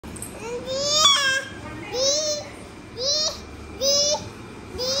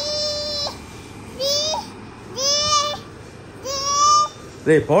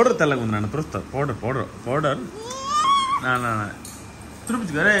రే powder తెల్లగా ఉంది నాన్న తురుస్తా పౌడర్ నా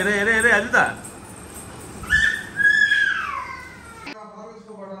తురుపుచ్చుకో రే రే రే రే అదితా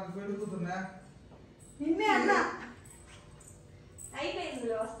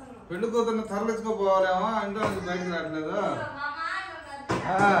పెళ్లి కూతుర్ని తరలించుకోపోవాలేమో ఇంట్లో నుంచి బయటకు రావట్లేదు.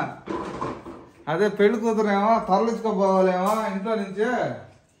 అదే పెళ్లి కూతురేమో తరలించుకోపోవాలేమో ఇంట్లో నుంచి.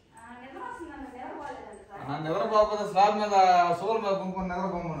 నిద్రపోకపోతే స్లాబ్ మీద సోల్ మీద కొనుక్కొని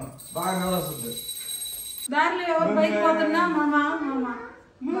నిద్రపోమను, బాగా నిద్ర వస్తుంది.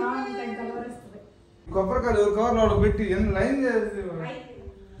 కొబ్బరికాయలు ఎవరు కవర్లో పెట్టి ఎన్ని లైన్ చేసి.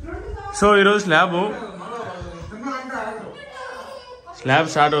 సో ఈరోజు స్లాబ్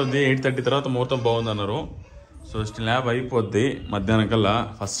స్టార్ట్ అవుద్ది 8:30 తర్వాత ముహూర్తం బాగుంది అన్నారు. సో స్లాబ్ అయిపోద్ది మధ్యాహ్నం కల్లా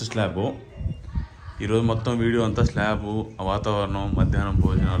ఫస్ట్ స్లాబ్. ఈరోజు మొత్తం వీడియో అంతా స్లాబ్, వాతావరణం, మధ్యాహ్నం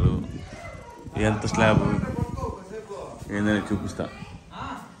భోజనాలు, ఎంత స్లాబ్ ఏందని చూపిస్తా.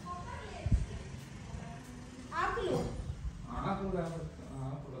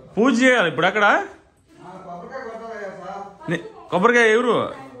 పూజ చేయాలి ఇప్పుడు అక్కడ. కొబ్బరికాయ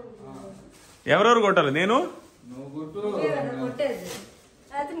ఎవరెవరు కొట్టాలి? నేను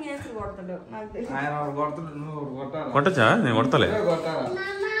కొట్టచ్చా? నేను కొడతలే.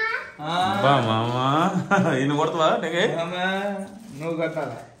 మామా ఈయన కొడతావా? నువ్వు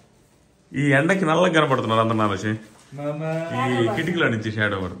కట్టాలా? ఈ ఎండకి నల్లగా కనపడుతున్నారు అందరు నాలసి. ఈ కిటికీలో నుంచి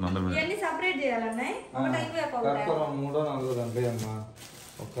షాడో పడుతుంది అందరి మీద.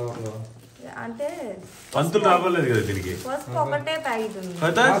 అంటే పంతులు రాబోలేదు కదా దీనికి.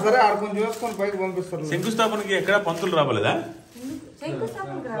 శంకుస్థాపనకి ఎక్కడ పంతులు రాబోలేదా?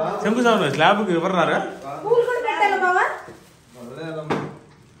 శంకుస్థాపన స్లాబ్ ఎవరు రారా?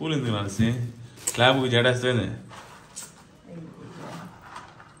 పూలు ఎందుకు నడిచి స్లాబ్ జడేస్తే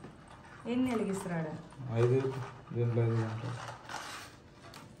ఎన్ని వెలిగిస్తున్నాడు? 5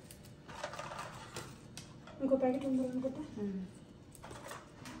 ఇంకో ప్యాకెట్ ఉంది అనుకుంటా.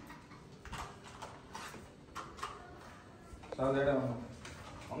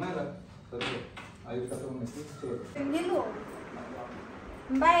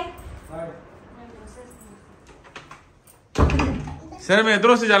 సరే మేము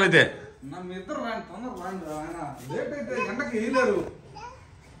ఇద్దరు వస్తే చాలైతే. ఎండకి వేయలేరు.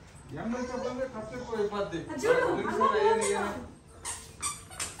 ఎండ ఖర్చు ఎక్కువ అయిపోద్ది.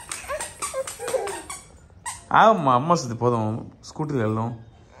 మా అమ్మ వస్తుంది, పోదాం స్కూటీలో వెళ్దాం.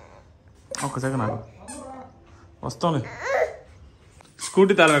 ఒక్క సెకండ్ నాకు వస్తాను.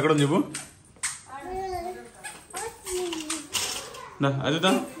 స్కూటీ తాళం ఎక్కడ ఉంది చెప్పు.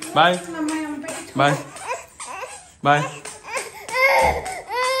 అదిదా bye bye bye.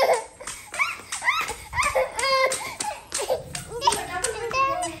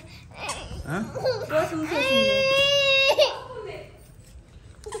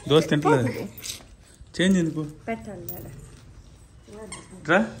 Dosa తింటలేదు. Change ఎందుకు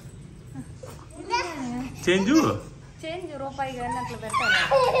చేంజ్ రూపాయి అట్లా పెట్టాలి.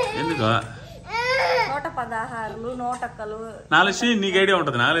 ఎందుకు? 116 నోటక్కలు. నాలుగు నీకు ఐడియా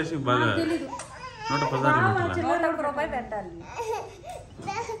ఉంటుంది. నాలుగు బాగా 116 రూపాయి పెట్టాలి.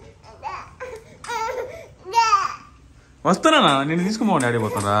 వస్తానా నేను తీసుకుపోండి.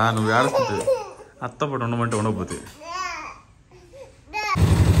 ఆడిపోతారా నువ్వు ఆడుతుంది. అత్తపాటు ఉండమంటే ఉండకపోతే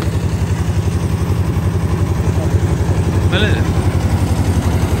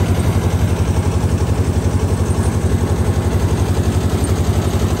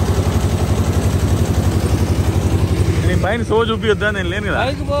నేను పైన సో చూపియొద్దా? నేను లేను కదా.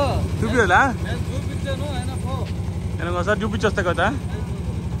 చూపియదా? నేను ఒకసారి చూపించొస్తా కదా.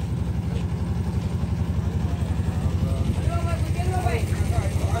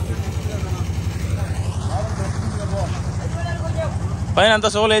 పైన అంతా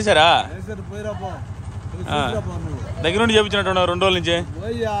సోలు వేసారా? దగ్గర నుండి చేయించినట్టు 2 రోజుల నుంచి.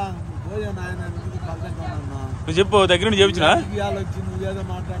 నువ్వు చెప్పు, దగ్గర నుండి చేయించిన.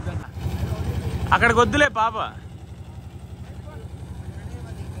 అక్కడికి వద్దులే పాప.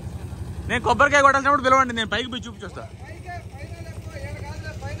 నేను కొబ్బరికాయ కొట్టాల్సినప్పుడు పిలవండి, నేను పైకి పోయి చూపించొస్తా.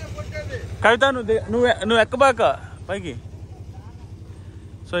 కవిత నువ్వు ఎక్కబాక పైకి.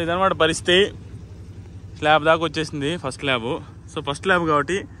 సో ఇదనమాట పరిస్థితి. స్లాబ్ దాకా వచ్చేసింది first slab. So first slab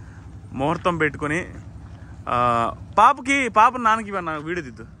కాబట్టి ముహూర్తం పెట్టుకొని పాప నాన్నకి ఇవ్వన్నా వీడియో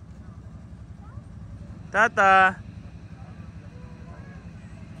దిద్దు. తాత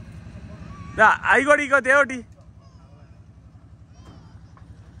అయ్యి ఇగో తేవటి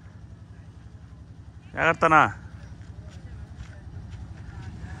ఎగడతానా.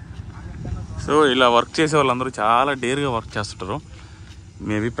 సో ఇలా వర్క్ చేసే వాళ్ళందరూ చాలా డేర్గా వర్క్ చేస్తుంటారు.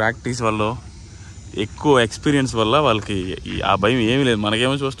 మేబీ ప్రాక్టీస్ వల్ల ఎక్కువ ఎక్స్పీరియన్స్ వల్ల వాళ్ళకి ఆ భయం ఏమీ లేదు.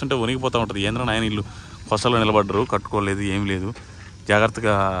 మనకేమో చూస్తుంటే వణికిపోతూ ఉంటుంది, ఏంద్ర నాయన ఇల్లు కొసలో నిలబడ్డరు, కట్టుకోలేదు, ఏమీ లేదు,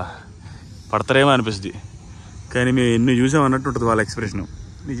 జాగ్రత్తగా పడతారేమో అనిపిస్తుంది. కానీ మేము ఎన్ని చూసామన్నట్టు ఉంటుంది వాళ్ళ ఎక్స్ప్రెషన్.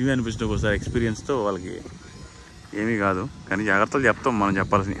 నిజమే అనిపిస్తుంది ఒకసారి ఎక్స్పీరియన్స్తో వాళ్ళకి ఏమీ కాదు. కానీ జాగ్రత్తలు చెప్తాం మనం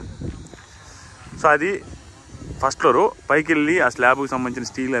చెప్పాల్సినవి. సో అది ఫస్ట్ ఫ్లోరు. పైకి వెళ్ళి ఆ స్లాబ్కి సంబంధించిన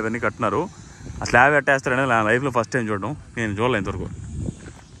స్టీల్ అవన్నీ కట్టినారు. ఆ స్లాబ్ కట్టేస్తారని నా లైఫ్లో ఫస్ట్ టైం చూడడం, నేను చూడలేదు ఇంతవరకు.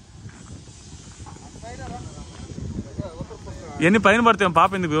 ఎన్ని పైన పడతాం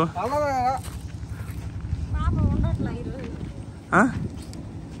పాప ఎందుకు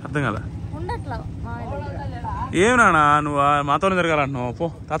అర్థం కదా? ఏమి నానా నువ్వు మాతోనే తిరగాలంటున్నావు, పో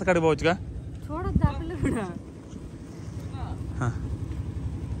తాతకాడికి పోవచ్చుగా.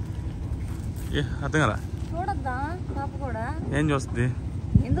 అర్థం కదా? ఏం చూస్తుంది?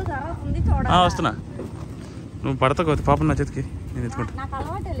 వస్తున్నా, నువ్వు పడతా కొద్ది పాప నా చేతికి,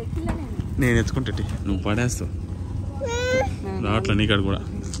 నేను ఎత్తుకుంటే నువ్వు పడేస్తావు రావట్లే. నీకాడు కూడా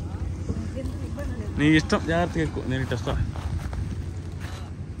నీ ఇష్టం, జాగ్రత్తగా ఎక్కువ, నేను ఇటు వస్తా.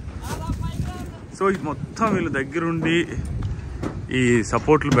 సో ఇది మొత్తం వీళ్ళు దగ్గరుండి ఈ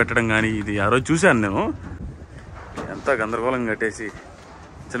సపోర్ట్లు పెట్టడం కానీ, ఇది ఆ రోజు చూశాను నేను, ఎంత గందరగోళం కట్టేసి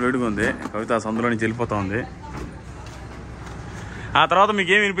చాలా వేడిగా ఉంది. కవిత సందులో నుంచి వెళ్ళిపోతా ఉంది. ఆ తర్వాత మీకు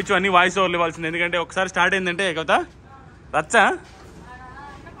ఏమి వినిపించు అన్ని వాయిస్ ఓవర్లు ఇవ్వాల్సింది, ఎందుకంటే ఒకసారి స్టార్ట్ అయిందంటే కవిత రచ్చా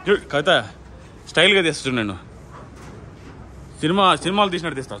కవిత స్టైల్గా తీస్తా. నేను సినిమాలు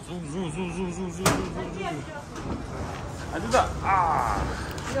తీసినట్టు తీస్తా.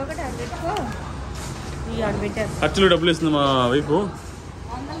 ఖర్చులు డబ్బులు ఇస్తుంది మా వైపు.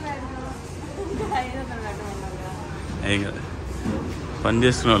 ఏం కాదు, పని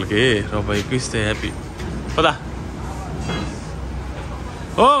చేసుకునే వాళ్ళకి రూపాయి ఎక్కువ ఇస్తే హ్యాపీ. పదా.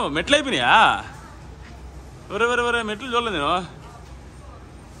 ఓ మెట్లు అయిపోయినాయా? వరే మెట్లు చూడలేదు నేను,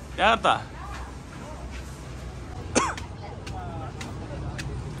 జాగ్రత్త.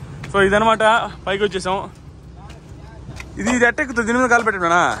 సో ఇదనమాట, పైకి వచ్చేసాం. ఇది ఎట్టెక్కుతుంది, దీని మీద కాలు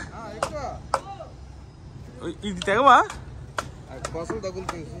పెట్టానా? ఇది తెగవా?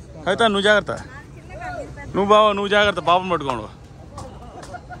 అయితే నువ్వు జాగ్రత్త, నువ్వు జాగ్రత్త, పాపం పట్టుకోండు.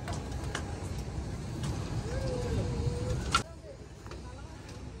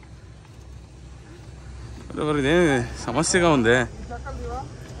 ఇదే సమస్యగా ఉంది,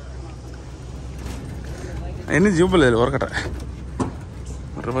 అవన్నీ చూపలేదు వరకట.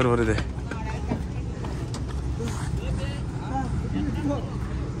 వరిదే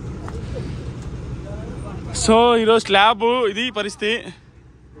సో ఈరోజు స్లాబ్ ఇది పరిస్థితి.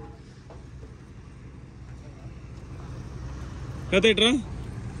 కదట్రా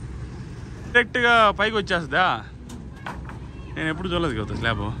డైరెక్ట్గా పైకి వచ్చేస్తుందా? నేను ఎప్పుడు చూడలేదు కదా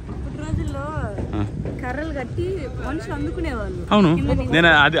స్లాబ్. కర్రలు కట్టి మనుషులు అందుకునేవాళ్ళు. అవును, నేను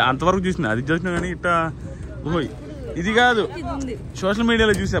అది అంతవరకు చూసిన, అది చూసినా కానీ ఇట్లా ఇది కాదు, సోషల్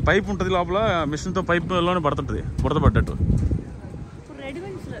మీడియాలో చూసా. పైప్ ఉంటుంది లోపల, మిషన్తో పైప్లోనే పడుతుంటుంది, బుడత పడ్డట్టు.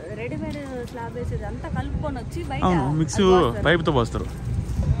 అవును, మిక్స్ పైప్తో పోస్తారు.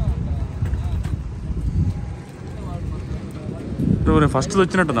 ఫస్ట్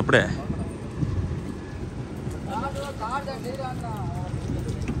వచ్చినట్టుంది అప్పుడే.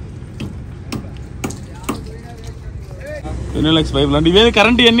 లక్ష పైపులు అంటే ఇవే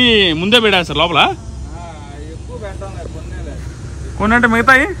కరెంట్ ఇవన్నీ ముందే పెట్టేస్తారు లోపల. కొన్ని అంటే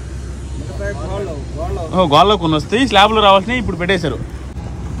మిగతాయి గోళ్ళలో కొన్ని వస్తాయి, స్లాబ్లో రావాల్సినవి ఇప్పుడు పెట్టేశారు.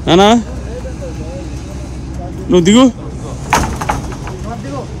 నానా నువ్వు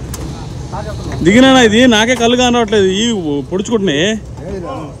దిగినా, ఇది నాకే కళ్ళు కానట్లేదు, ఈ పొడుచుకుంటున్నాయి.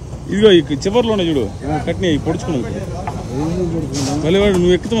 ఇదిగో చివరిలో ఉన్నాయి చూడు, కట్టినాయి పొడుచుకున్నావు. మళ్ళీ వాడు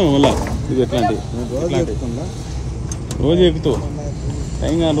నువ్వు ఎక్కుతావు మళ్ళా. ఇది ఎట్లాంటి రోజు ఎక్కుతావు,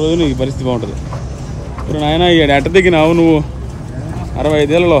 టైం కాని రోజు నీకు పరిస్థితి బాగుంటుంది. ఇప్పుడు నాయన ఎట్ట దిగినావు నువ్వు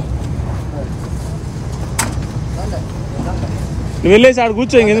 65 ఏళ్ళలో? నువ్వు వెళ్ళేసి ఆడ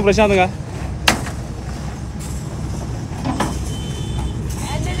కూర్చో, ఇంకెందుకు ప్రశాంతంగా.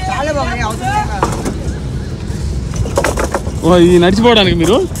 ఓ ఇది నడిచిపోవడానికి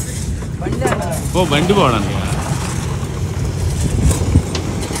మీరు? ఓ బండి పోవడానికి.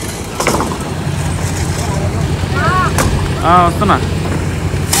 వస్తున్నా.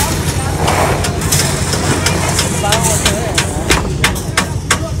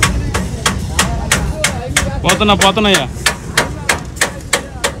 పోతున్నాయ్యా.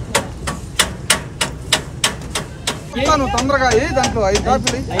 తొందరగా దాంట్లో 5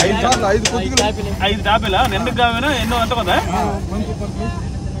 టాపీలా? ఎందుకు కావేనా? ఎన్నో అంత కదా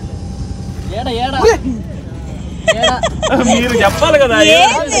మీరు చెప్పాలి కదా,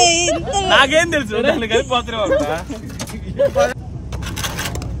 నాకేం తెలుసు. దాన్ని కలిపిపోతున్నా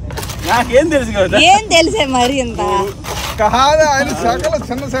నాకేం తెలుసు కదా ఏం తెలిసే మరి ఇంత కాదు ఆయన శాఖలు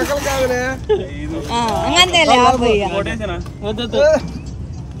చిన్న శాఖలు కాదులే అంతేలే కొట్టేసానా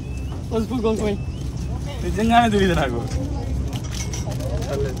నిజంగానే తెలియదు నాకు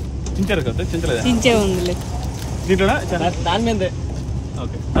చించారు కదా చించలేదా చించే ఉందిలే దీంట్లో దాని మీదే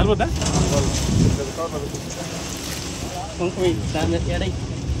ఓకే సరిపోతా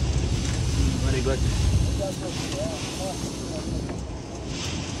వెరీ గుడ్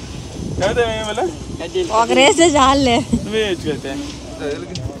ఒక రేసే చాలే నువ్వే వచ్చుకైతే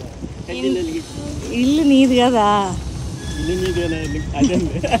ఇల్లు నీది కదా ఇల్లు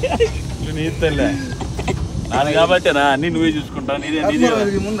నీది తల్లే నాది కాబట్టేనా అన్ని నువ్వే చూసుకుంటావు నీదే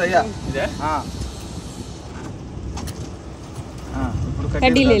ముందు అయ్యా ఇదే ఇప్పుడు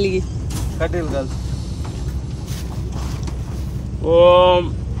కడ్డీలు వెలిగి కడ్డీలు కాదు ఓం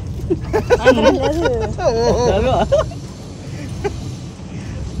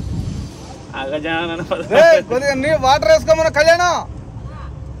కొద్దిగా నీ వాటర్ వేసుకోమను కళ్యాణం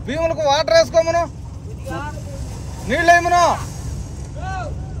భీములకు వాటర్ వేసుకోమను నీళ్ళు వేయమను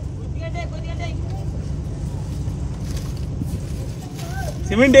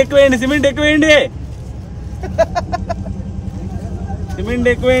సిమెంట్ ఎక్కువేయండి సిమెంట్ ఎక్కువేయండి సిమెంట్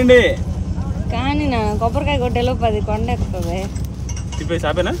ఎక్కువేయండి కానీ నా కొబ్బరికాయ కొట్టేలో 10 కొండ ఎక్కుతుంది తిప్పేసి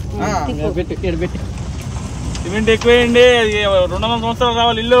ఆపేనా సిమెంట్ ఎక్కువేయండి 200 సంవత్సరాలు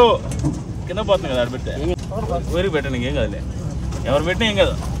రావాలి ఇల్లు కింద పోతుంది కదా ఆడ పెడితే ఊరికి పెట్టండి ఇంకేం కదలే ఎవరు పెట్టినా ఏం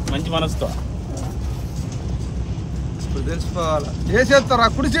కాదు మంచి మనసుతో ఇప్పుడు తెలుసుకోవాలి ఏ చేస్తారా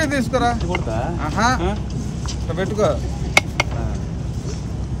కుడి చేయి తీసుకురా కొడతా ఇట్లా పెట్టుకో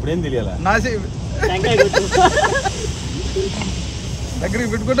ఇప్పుడు ఏం తెలియాలా నా చేయి దగ్గరికి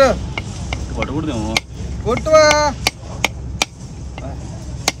పెట్టుకుంటా కొట్టకూడదేమో కొట్టువా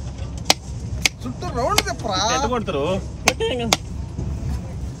చుట్టూ రౌండ్ తిప్పరా ఎంత కొడతారు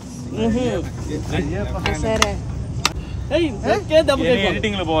సరే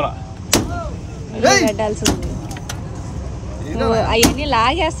ఎడిటింగ్ లో పోవాలా పెట్టాల్సింది అవన్నీ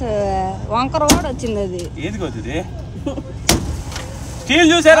లాగేస్తా వంకర కూడా వచ్చింది అది ఏది వచ్చింది స్టీల్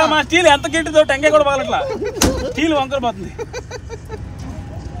చూసారా మా స్టీల్ ఎంత గట్టిదో టెంకాయ కూడా పగలట్లా స్టీల్ వంకర పోతుంది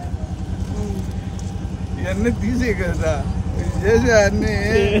ఇవన్నీ తీసే కదా చేసే అన్ని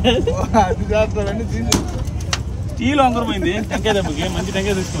అది చేస్తామన్నీ తీసే స్టీల్ వంకర పోయింది టెంకాయ దెబ్బకి మంచి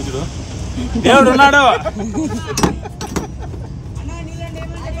టెంకాయ తీసుకొచ్చుడు దేవుడు ఉన్నాడు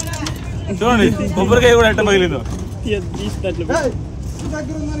చూడండి కొబ్బరికాయ కూడా ఎట్ట పగిలిందో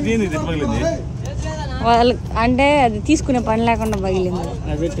పగిలింది వాళ్ళు అంటే అది తీసుకునే పని లేకుండా పగిలింది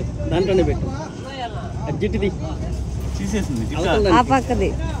దాంట్లోనే పెట్టు అజ్జిటిది తీసేసింది ఆ పక్కది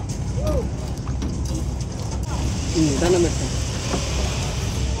దండం పెట్టు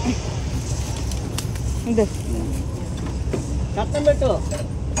ఇది కట్టం పెట్టు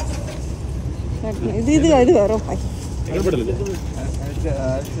ఇది ఇదిగో రూపాయి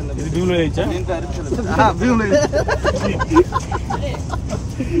ఇది భీములో వేయచ్చా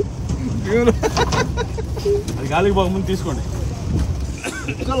అది గాలికి పోకముందు తీసుకోండి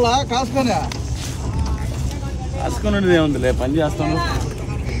కాసుకొని కాసుకొని ఏముందిలే పని చేస్తాను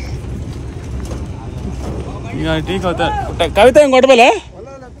ఇక టీ కవిత ఏం కొట్టబలే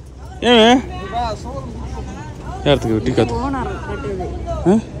ఏమే ఎవరికి టీ కవిత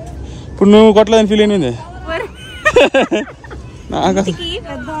ఇప్పుడు నువ్వు కొట్టలేదని ఫీల్ అయిపోయింది నాకు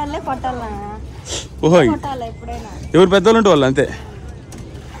పెద్దవాళ్ళే కొట్టాలా ఓహో ఎప్పుడైనా ఎవరు పెద్దవాళ్ళు ఉంటే వాళ్ళు అంతే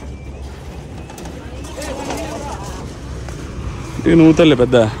నువ్వు తల్లే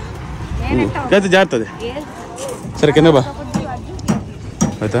పెద్ద అయితే జాగ్రత్త సరే కింద బా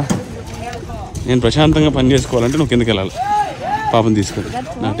అయితే నేను ప్రశాంతంగా పని చేసుకోవాలంటే నువ్వు కిందకి వెళ్ళాలి పాపం తీసుకొని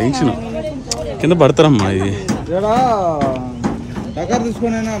నా టెన్షన్ కింద పడతారమ్మా ఇది డకార్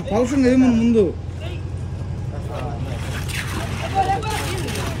తీసుకొని పలసం ఏమన్నా ముందు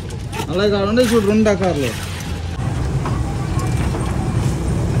అలాగే ఉండే చూడు 2 డకార్లు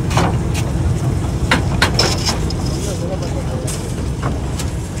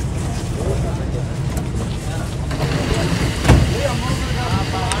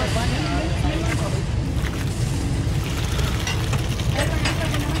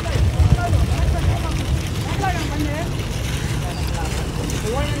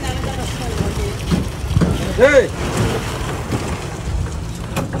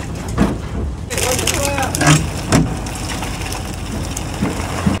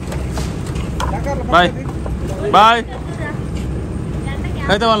బాయ్ బాయ్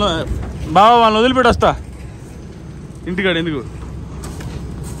అయితే వాళ్ళు బాబా వాళ్ళని వదిలిపెట్టి వస్తా ఇంటికాడ ఎందుకు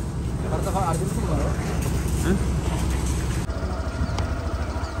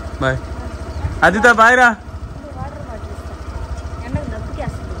బాయ్ అదితా బాయ్ రా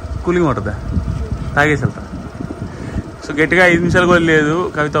కూలింగ్ ఉంటుందా తాగేసి వెళ్తా. సో గట్టిగా 5 నిమిషాలు కూడా లేదు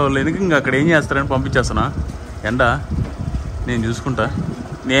కవిత వాళ్ళు. ఎందుకు ఇంకా అక్కడ ఏం చేస్తారని పంపించేస్తున్నా. ఎండ నేను చూసుకుంటా.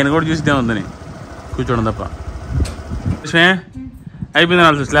 నేను కూడా చూసిదే ఉందని కూర్చోడం తప్ప. అయిపోయింది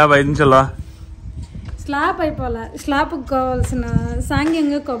నాలుగు స్లాబ్ 5 నిమిషాల్లో. స్లాబ్ అయిపోవాలి. స్లాబ్కి కావాల్సిన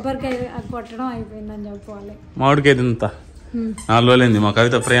సాంగ్యంగా కొబ్బరికాయ కొట్టడం అయిపోయిందని చెప్పుకోవాలి. మామిడికాయ తింతా 4 రోజులైంది. మా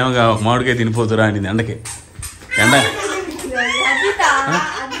కవిత ప్రేమగా మామిడికాయ తినిపోతురా అనింది ఎండకి. ఎండ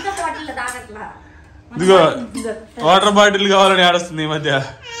ఇదిగో వాటర్ బాటిల్ కావాలని ఆడొస్తుంది ఈ మధ్య.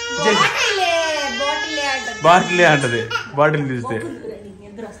 బాటిలే అంటది. బాటిల్ తీస్తే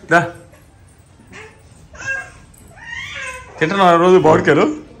తింటున్నా రోజు బాటికారు.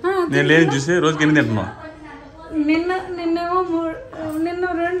 నేను లేని చూసి రోజుకి ఎన్ని తింటున్నావు? నిన్నేమో నిన్న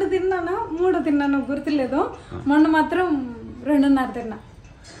 2 తిన్నాను 3 తిన్నాను గుర్తులేదు. మొన్న మాత్రం 2.5 తిన్నా.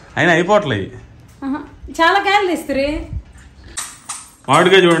 అయినా అయిపోవట్లేదు. చాలా కాయలు తీస్తారు.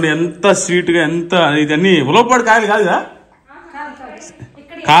 మామిడికాయ చూడండి ఎంత స్వీట్ గా, ఎంత ఇదన్నీ ఉలవపాడు కాయలు కాదుగా,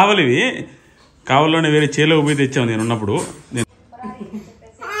 కావలి ఇవి. కావలిలోనే వేరే చేలో పోయి తెచ్చాము నేను ఉన్నప్పుడు.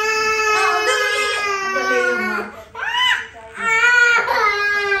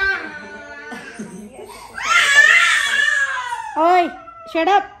 ఓయ్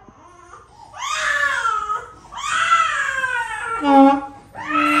షట్ అప్.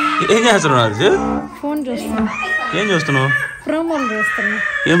 ఏం చేస్తున్నావు? ఫోన్ చూస్తున్నా. ఏం చూస్తున్నావు? ప్రోమోలు చూస్తున్నా.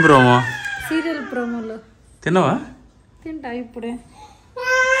 ఏం ప్రోమో? సీరియల్ ప్రోమోలు. తిన్నావా? తింటా ఇప్పుడే.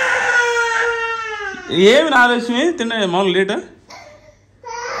 ఏమి నా లక్ష్మి తిన్నా మామూలు లేట్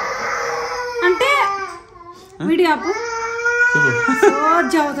అంటే వీడియో ఆపు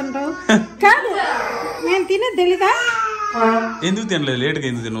చదువుతుంటావు కాదు. నేను తినేది తెలీదా? ఎందుకు తినలేదు? లేట్గా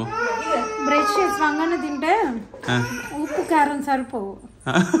ఎందుకు తిను? బ్రష్ చేసి వంగానే తింటే ఉప్పు కారం సరిపోవు.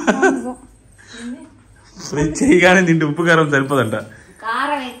 బ్రష్ చేయగానే తింటే ఉప్పు కారం సరిపోదంట.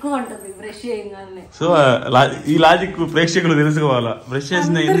 కారం ఎక్కువ ఉంటుంది బ్రష్ చేయగానే. సో ఈ లాజిక్ ప్రేక్షకులు తెలుసుకోవాలా. బ్రష్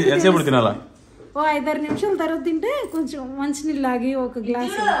చేసిన ఎంతసేపు తినాలా? 5-6 నిమిషాల తర్వాత తింటే కొంచెం మంచినీళ్ళు లాగి ఒక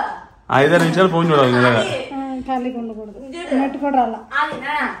గ్లాస్. 5-6 నిమిషాలు ఫోన్ చూడాలి నిజంగా. ఖాళీగా ఉండకూడదు. నెట్ కూడా రాలా.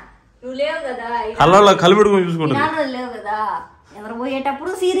 నువ్వు లేవు కదా, కళ్ళలో కలిపెడుకొని చూసుకుంటుంది. లేవు కదా, ఎవరు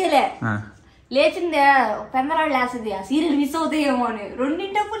పోయేటప్పుడు సీరియలే లేచిందే పెందరాళ్ళు లేస్తుంది. ఆ సీరియల్ మిస్ అవుతాయేమో అని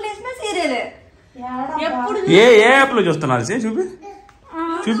 2 లేచినా సీరియలే. ఎప్పుడు ఏ యాప్ లో చూస్తున్నారు? చూపి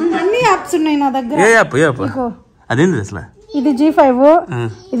చూపి. అన్ని యాప్స్ ఉన్నాయి నా దగ్గర. ఏ యాప్? ఏ యాప్? అదేంది అసలు? ఇది G5,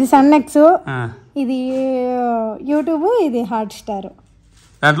 ఇది సన్నెక్స్, ఇది యూట్యూబ్, ఇది హాట్స్టార్.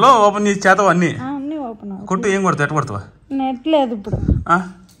 దాంట్లో ఓపెన్ చేసి చేతావు అన్ని? అన్ని ఓపెన్. కొట్టు. ఏం కొడతావు? ఎట్ట కొడతావా? నెట్ లేదు ఇప్పుడు.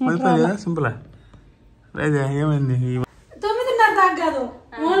 సింపుల్. లేదా ఏమైంది? 9:30 దాకా కాదు,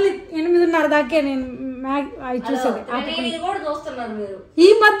 ఓన్లీ 8:30 దాకే నేను చూసేది. ఈ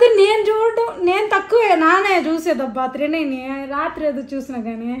మధ్య నేను చూడటం నేను తక్కువే. నానే చూసేదబ్బా త్రినైని రాత్రి ఏదో చూసినా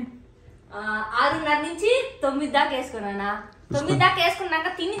గానీ 6:30 నుంచి 9 దాకా వేసుకున్నానా. 9 దాకా వేసుకున్నాక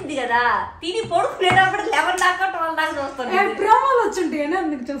తినింది కదా, తిని పడుకునేటప్పుడు 11 దాకా 12 దాకా చూస్తాను. ప్రోమోలు వచ్చుంటాయి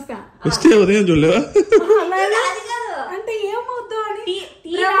అందుకు చూస్తా. ఉదయం చూడలేవా? అంటే ఏమవుద్దు అని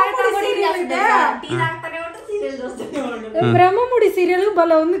బ్రహ్మముడి సీరియల్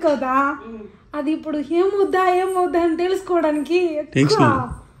భలే ఉంది కదా. అది ఇప్పుడు ఏమవుద్దా అని తెలుసుకోవడానికి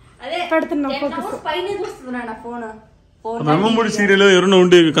పెడుతున్నా ఫోకస్. బ్రహ్మముడి సీరియల్ ఎవరైనా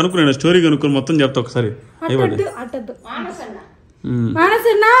ఉండి కనుక్కున్నా స్టోరీ కనుక్కొని మొత్తం చెప్తా ఒకసారి. అట్టద్దు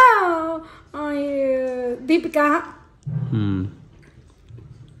మానసన్న దీపిక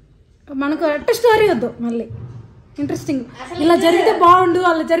మనకు అట్ట స్టోరీ వద్దు. మళ్ళీ ఇంట్రెస్టింగ్ ఇలా జరిగితే బాగుండు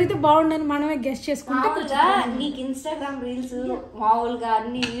అలా జరిగితే బాగుండు అని మనమే గెస్ట్ చేసుకుంటే. నీకు ఇన్స్టాగ్రామ్ రీల్స్ మామూలుగా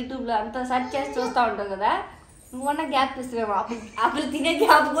అన్ని యూట్యూబ్ లో అంతా సెర్చ్ చేసి చూస్తా ఉంటావు కదా, నువ్వన్నా గ్యాప్ ఇస్తున్నావు. అప్పుడు తినే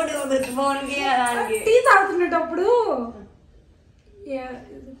గ్యాప్ కూడా ఉండదు. ఫోన్ టీ తాగుతున్నప్పుడు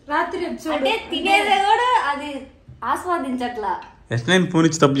రాత్రి అంటే తినేదే కూడా అది ఆస్వాదించట్లా. ఫోన్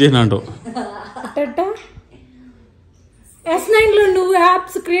ఇచ్చి తప్పు చేసిన అంటావు. S9 లో నువ్వు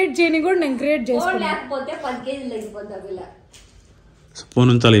యాప్స్ క్రియేట్ చేయని కూడా నేను క్రియేట్ చేస్తాను. లేకపోతే 10 కేజీలు తగ్గిపోద్ది ఆ పిల్ల. ఫోన్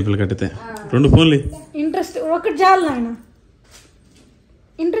ఉంచాలి ఈ పిల్ల కట్టితే. 2 ఫోన్లు ఇంట్రెస్ట్ ఒకటి చాలు నాయన.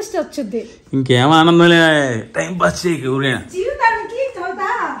 ఇంట్రెస్ట్ వచ్చుద్ది. ఇంకేం ఆనందం టైం పాస్ చేయకు. జీవితానికి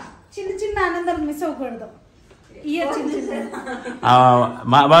చిన్న చిన్న ఆనందాలు మిస్ అవ్వకూడదు.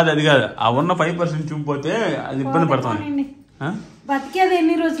 బాధ అది కాదు. ఆ ఉన్న 5% చూపిపోతే అది ఇబ్బంది పడతాను. బతికేది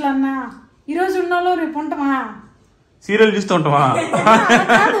ఎన్ని రోజులు అన్నా, ఈ రోజు ఉన్నాలో రేపు ఉంటామా? సీరియల్ చూస్తూ ఉంటామా?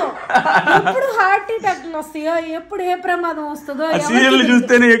 ఎప్పుడు హార్ట్ అటాక్లు వస్తాయో, ఎప్పుడు ఏ ప్రమాదం వస్తుందో. సీరియల్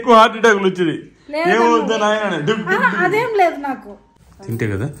చూస్తేనే ఎక్కువ హార్ట్ అటాక్లు వచ్చేది. అదేం లేదు నాకు. తింటే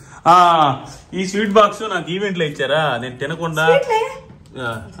కదా. ఈ స్వీట్ బాక్స్ నాకు ఈవెంట్ లో ఇచ్చారా, నేను తినకుండా.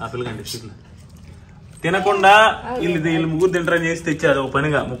 ఆ పిల్లకండి స్వీట్లు తినకుండా వీళ్ళు ముగ్గురు తింటారని చేసి తెచ్చారు ఒక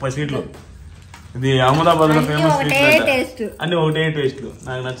పనిగా 30 స్వీట్లు. ఇది అహ్మదాబాద్ లో ఫేమస్ స్వీట్, అన్ని ఒకటే టేస్ట్లు.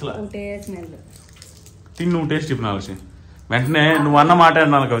 నాకు నచ్చలా. తిని నువ్వు టేస్ట్ చెప్పిన ఆలోచన వెంటనే నువ్వు అన్న మాట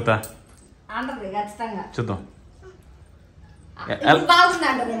అన్నాను కవిత. చూద్దాం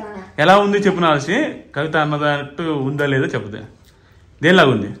ఎలా ఉంది చెప్పిన ఆలోచన. కవిత అన్నదట్టు ఉందా లేదా చెప్తే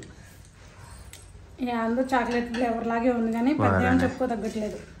దేనిలాగా ఉంది? అందులో చాక్లెట్ ఫ్లేవర్ లాగే ఉంది కానీ పెద్ద ఏం చెప్పుకో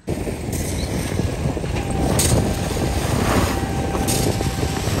తగ్గట్లేదు.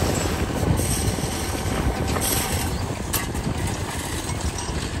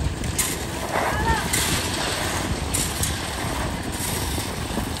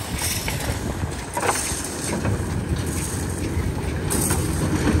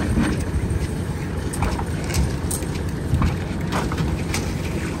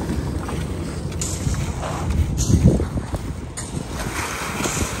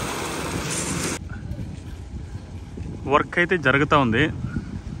 వర్క్ అయితే జరుగుతూ ఉంది.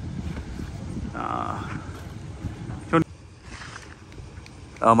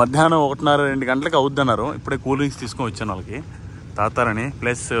 మధ్యాహ్నం 1:30-2 గంటలకు అవుద్దన్నారు. ఇప్పుడే కూల్ డ్రింక్స్ తీసుకొని వచ్చాను వాళ్ళకి తాతారని.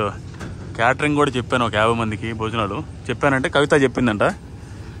 ప్లస్ క్యాటరింగ్ కూడా చెప్పాను, ఒక 50 మందికి భోజనాలు చెప్పానంటే కవిత చెప్పిందంట.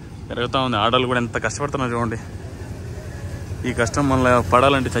 జరుగుతూ ఉంది. ఆడవాళ్ళు కూడా ఎంత కష్టపడుతున్నారు చూడండి. ఈ కష్టం మళ్ళీ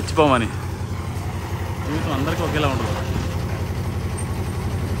పడాలంటే చచ్చిపోమని. జీవితం అందరికీ ఒకేలా ఉండదు.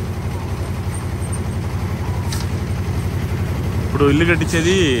 ఇప్పుడు ఇల్లు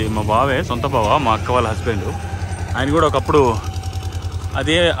కట్టించేది మా బావే, సొంత బావ, మా అక్క వాళ్ళ హస్బెండ్. ఆయన కూడా ఒకప్పుడు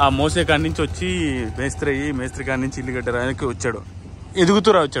అదే ఆ మోసే కాడి నుంచి వచ్చి మేస్త్రి కాడి నుంచి ఇల్లు కట్టడానికి వచ్చాడు,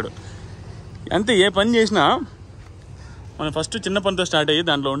 ఎదుగుతూరా వచ్చాడు. అంతే, ఏ పని చేసినా మనం ఫస్ట్ చిన్న పనితో స్టార్ట్ అయ్యి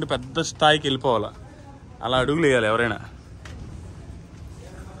దాంట్లో ఉండి పెద్ద స్థాయికి వెళ్ళిపోవాలా. అలా అడుగులు వేయాలి ఎవరైనా.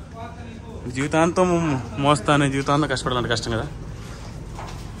 జీవితాంతం మోస్తానే, జీవితాంతం కష్టపడాలంటే కష్టం కదా.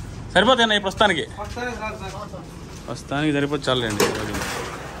 సరిపోతాయి ఈ ప్రస్తుతానికి సరిపోతే చాలండి.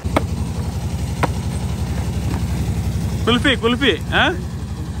 కుల్ఫీ కుల్ఫీ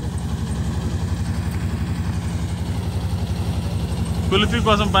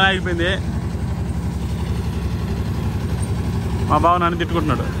కోసం పని ఆగిపోయింది. మా బావ నన్ను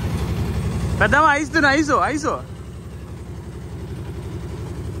తిట్టుకుంటున్నాడు. పెద్దమ్మ ఐస్ తిను, ఐసు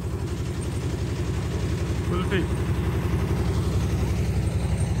కుల్ఫీ.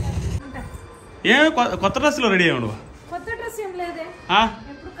 కొత్త డ్రెస్లో రెడీ అయ్యావు నువ్వు? కొత్త డ్రెస్ ఏం లేదే,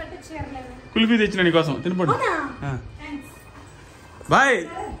 ఎప్పుడు కట్టే చీరలేదు. కుల్ఫీ తెచ్చిన నీకోసం తినపడు. బాయ్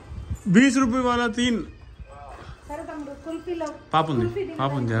 20 రూపాయ వాళ్ళ తీన్. పాపం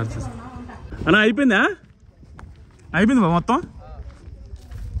జాగ్రత్త. అన్నా అయిపోయిందా? అయిపోయింది బా మొత్తం.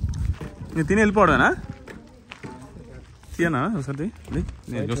 నేను తిని వెళ్ళిపోవడమేనా? తీయనా ఒకసారి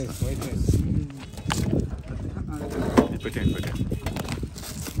నేను చూస్తా. పెట్టండి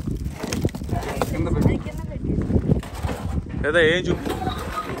లేదా ఏం చూపి.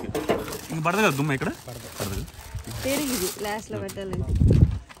 ఇంక పడదు కదా దుమ్మ ఇక్కడ? పడదు.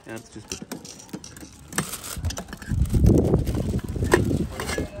 చూసి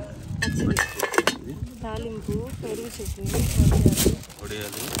తాలింపు, పెరుగు చట్నీ,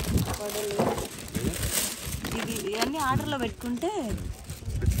 వడియాలు, ఇది ఇవన్నీ ఆర్డర్లో పెట్టుకుంటే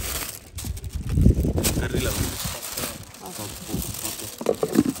కర్రీలో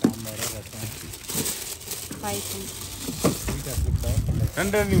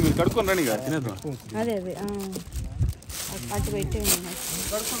అంటే మీరు కడుక్కొని రండి ఇక తినేద్దాం. అదే అటు పెట్టి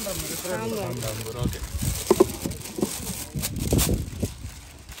ఓకే.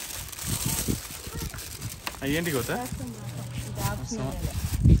 ఏంటి కోత?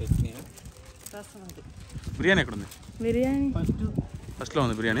 బిర్యానీ ఎక్కడ ఉంది? బిర్యానీ ఫస్ట్లో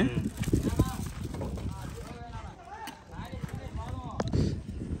ఉంది బిర్యానీ.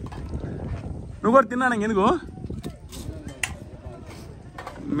 నువ్వు కూడా తిన్నాను ఇంకెందుకు?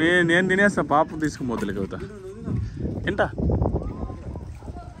 నేను తినేస్తా, పాప తీసుకుపోతులే కవిత. తింటా.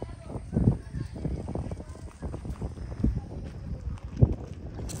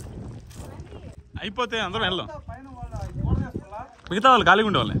 అయిపోతే అందరం వెళ్దాం. మిగతా వాళ్ళు ఖాళీగా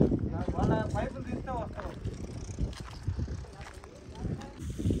ఉండేవాళ్ళే.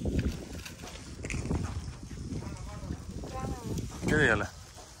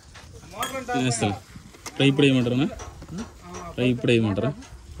 ఫ్రై ఇప్పుడు ఏమంటారా? ఫ్రై ఇప్పుడు ఏమంటారా?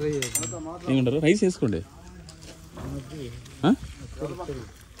 ఏమంటారు? రైస్ వేసుకోండి.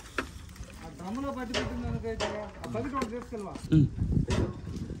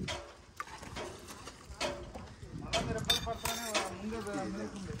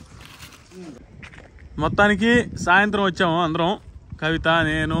 మొత్తానికి సాయంత్రం వచ్చాము అందరం, కవిత,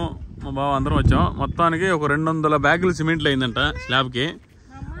 నేను, మా బావ అందరం వచ్చాం. మొత్తానికి ఒక 200 బ్యాగులు సిమెంట్లు అయిందంట స్లాబ్కి.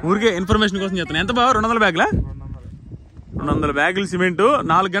 ఊరికే ఇన్ఫర్మేషన్ కోసం చెప్తాను. ఎంత బావ 200 బ్యాగులా? 200 బ్యాగులు సిమెంట్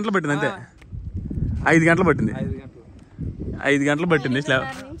 4 గంటలు పట్టింది అంతే. 5 గంటలు పట్టింది. 5 గంటలు పట్టింది స్లాబ్.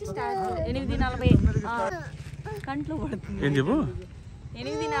 8:40 ఏం చెప్పు?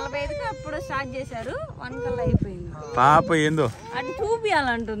 8:45కి అప్పుడు స్టార్ట్ చేశారు. 1 కల్లా అయిపోయింది. పాప ఏందో అటు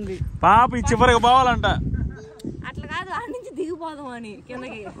చూపియాలంటుంది పాప. ఈ చివరికి పోవాలంట. అట్లా కాదు, ఆడి నుంచి దిగిపోదాం అని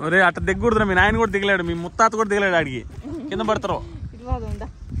కిందకి. ఒరే అట్లా దిగకూడదు. మీ నాయన కూడా దిగలేడు, మీ ముత్తాత కూడా దిగలేడు. ఆడికి కింద పడతారు.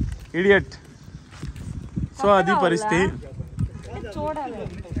 ఇడియట్. సో అది పరిస్థితి. చూడాలి,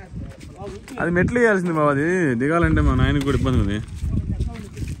 అది మెట్లు వేయాల్సింది బాబు. అది దిగాలంటే మా నాయనకి కూడా ఇబ్బంది ఉంది.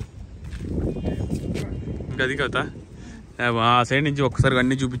 ఇంకా అది కవుతా ఆ సైడ్ నుంచి ఒక్కసారి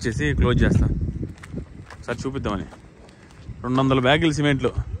అన్నీ చూపించేసి క్లోజ్ చేస్తా. ఒకసారి చూపిద్దామని. 200 బ్యాగులు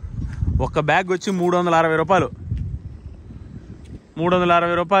సిమెంట్లు. ఒక్క బ్యాగ్ వచ్చి 360 రూపాయలు.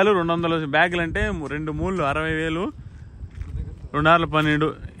 360 రూపాయలు. 200 బ్యాగులు అంటే 2 మూళ్ళు 60,000. 2 ఆరులు 12,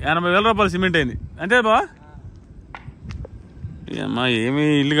 80,000 రూపాయలు సిమెంట్ అయింది అంతే బావా. అమ్మా ఏమి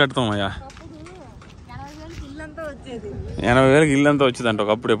ఇల్లు కడతామయ్యా. 80,000కి ఇల్లు అంతా వచ్చేదంట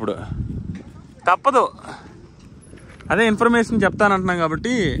ఒకప్పుడు. ఎప్పుడు తప్పదు. అదే ఇన్ఫర్మేషన్ చెప్తానంటున్నాం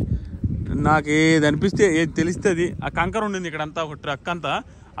కాబట్టి నాకు ఏది అనిపిస్తే ఏది తెలిస్తే అది. ఆ కంకర ఉండింది ఇక్కడ అంతా, ఒక ట్రక్ అంతా.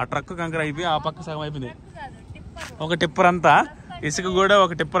 ఆ ట్రక్ కంకర అయిపోయి ఆ పక్క సగం అయిపోయింది. ఒక టిప్పర్ అంతా ఇసుక కూడా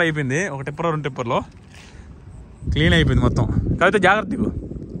ఒక టిప్పర్ అయిపోయింది. ఒక టిప్పర్ 2 టిప్పర్లో క్లీన్ అయిపోయింది మొత్తం. కవిత జాగ్రత్తగా.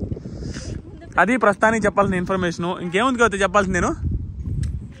 అది ప్రస్తుతానికి చెప్పాల్సిన ఇన్ఫర్మేషన్. ఇంకేముంది కవిత చెప్పాల్సింది? నేను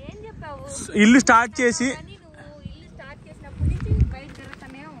ఇల్లు స్టార్ట్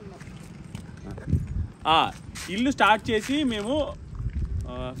చేసి మేము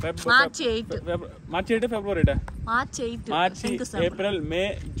మార్చి 8 ఏప్రిల్ మే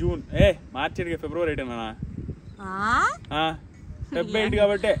జూన్ మార్చి 8 ఫిబ్రవరి 8 అన్నా. ఫెబ్ 8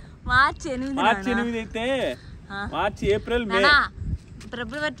 కాబట్టి మార్చి 8 అయితే మార్చి ఏప్రిల్ మే.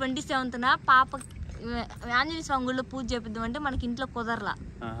 ఫిబ్రవరి 27న పాప ఆంజనేయ స్వామి గుడిలో పూజ చేపిద్దాం అంటే మనకి ఇంట్లో కుదరలా.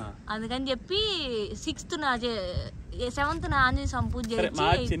 అందుకని చెప్పి 6th 7th ఆంజనేయ స్వామి పూజ చేసి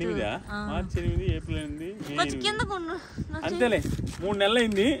మార్చి 8 ఏప్రిల్ 8 కిందకు అంతేలే. 3 నెలలు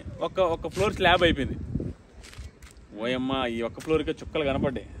అయింది. ఒక ఫ్లోర్ స్లాబ్ అయిపోయింది. ఓయమ్మ ఈ ఒక్క ఫ్లోర్కే చుక్కలు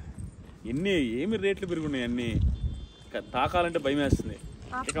కనపడ్డాయి. ఏమి రేట్లు పెరుగున్నాయి. అన్ని తాకాలంటే భయం వేస్తుంది.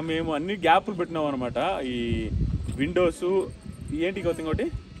 ఇక మేము అన్ని గ్యాప్లు పెట్టినాం అనమాట. ఈ విండోస్ ఏంటి ఇంకోటి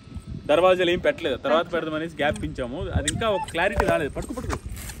దర్వాజాలు ఏం పెట్టలేదు. తర్వాత పెడదామనేసి గ్యాప్ పెంచాము. అది ఇంకా ఒక క్లారిటీ రాలేదు. పట్టుకు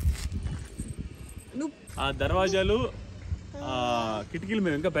ఆ దర్వాజాలు కిటికీలు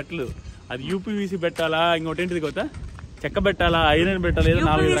మేము ఇంకా పెట్టలేదు. అది యూపీవీసీ పెట్టాలా, ఇంకోటి ఏంటిది కొత్త చెక్క పెట్టాలా, ఐరన్ పెట్టాలా, ఏదో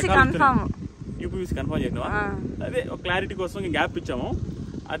 4 రకాలు. యూపీవీసీ కన్ఫర్మ్ చేసినావా? అదే ఒక క్లారిటీ కోసం గ్యాప్ ఇచ్చాము.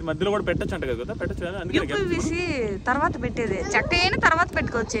 అది మధ్యలో కూడా పెట్టచ్చు అంట కదా, పెట్టచ్చు కదా. అందుకే తర్వాత పెట్టేది చెక్క అయినా తర్వాత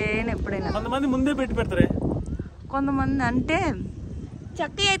పెట్టుకోవచ్చు ఎప్పుడైనా. కొంతమంది ముందే పెడతారే. కొంతమంది అంటే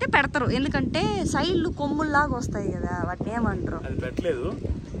చెక్క అయితే పెడతారు, ఎందుకంటే సైడ్లు కొమ్ముల్లాగా వస్తాయి కదా, వాటిని ఏమంటారు. అది పెట్టలేదు.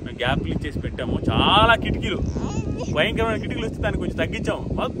 మేము గ్యాప్లు ఇచ్చేసి పెట్టాము. చాలా కిటికీలు, భయంకరమైన కిటికీలు వస్తే దాన్ని కొంచెం తగ్గించాము.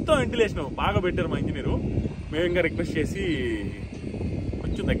 మొత్తం వెంటిలేషన్ బాగా పెట్టారు మా ఇంజనీరు. మేము ఇంకా రిక్వెస్ట్ చేసి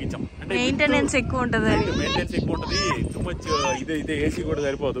కొంచెం తగ్గించాం. అంటే మెయింటెనెన్స్ ఎక్కువ ఉంటుంది. టూ మచ్ ఇదే ఏసీ కూడా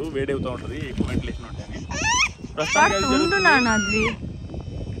సరిపోదు, వేడి అవుతూ ఉంటుంది, ఎక్కువ వెంటిలేషన్ ఉంటుంది. ప్రస్తుతానికి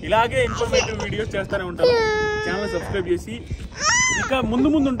ఇలాగే ఇన్ఫర్మేటివ్ వీడియోస్ చేస్తూనే ఉంటాను. ఛానల్ సబ్స్క్రైబ్ చేసి ఇంకా ముందు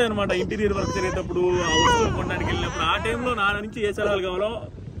ఉంటాయి అనమాట. ఇంటీరియర్ వర్క్ జరిగేటప్పుడు, ఆ వస్తువులు కొనడానికి వెళ్ళినప్పుడు ఆ టైంలో నా నుంచి ఏ సలహాలు కావాలో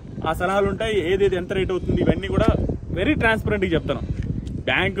ఆ సలహాలు ఉంటాయి. ఏదేది ఎంత రేట్ అవుతుంది ఇవన్నీ కూడా వెరీ ట్రాన్స్పరెంట్గా చెప్తాను.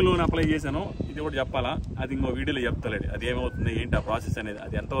 బ్యాంక్ లోన్ అప్లై చేశాను, ఇది కూడా చెప్పాలా. అది ఇంకో వీడియోలో చెప్తాలేడు. అది ఏమవుతుంది, ఏంటి ఆ ప్రాసెస్ అనేది,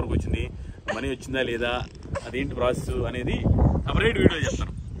 అది ఎంతవరకు వచ్చింది, మనీ వచ్చిందా లేదా, అదేంటి ప్రాసెస్ అనేది సపరేట్ వీడియో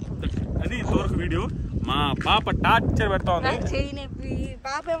చెప్తాను. అది ఇంతవరకు వీడియో. మా పాప టార్చర్ పెడతా ఉంది.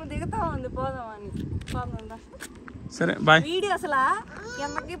 పాప ఏమో దిగుతా ఉంది పోదామని. సరే బాయ్. వీడియో అసలు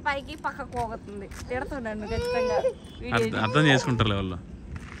కిందకి పైకి పక్కకు పోగుతుంది, తిడుతున్నాను ఖచ్చితంగా. అర్థం చేసుకుంటారు వాళ్ళు,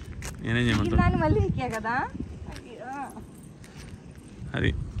 నేనేం చేయమంటాను. మళ్ళీ ఎక్కా కదా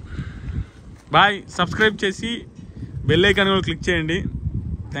అది. బాయ్. సబ్స్క్రైబ్ చేసి బెల్ ఐకాన్ కూడా క్లిక్ చేయండి.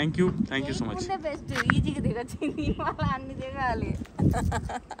 Thank you so much. Best ఈజీగా దిగొచ్చింది, మళ్ళీ అన్ని దిగాలి.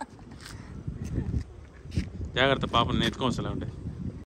 జాగ్రత్త, పాపను ఎత్తుకోవసలే ఉంటే.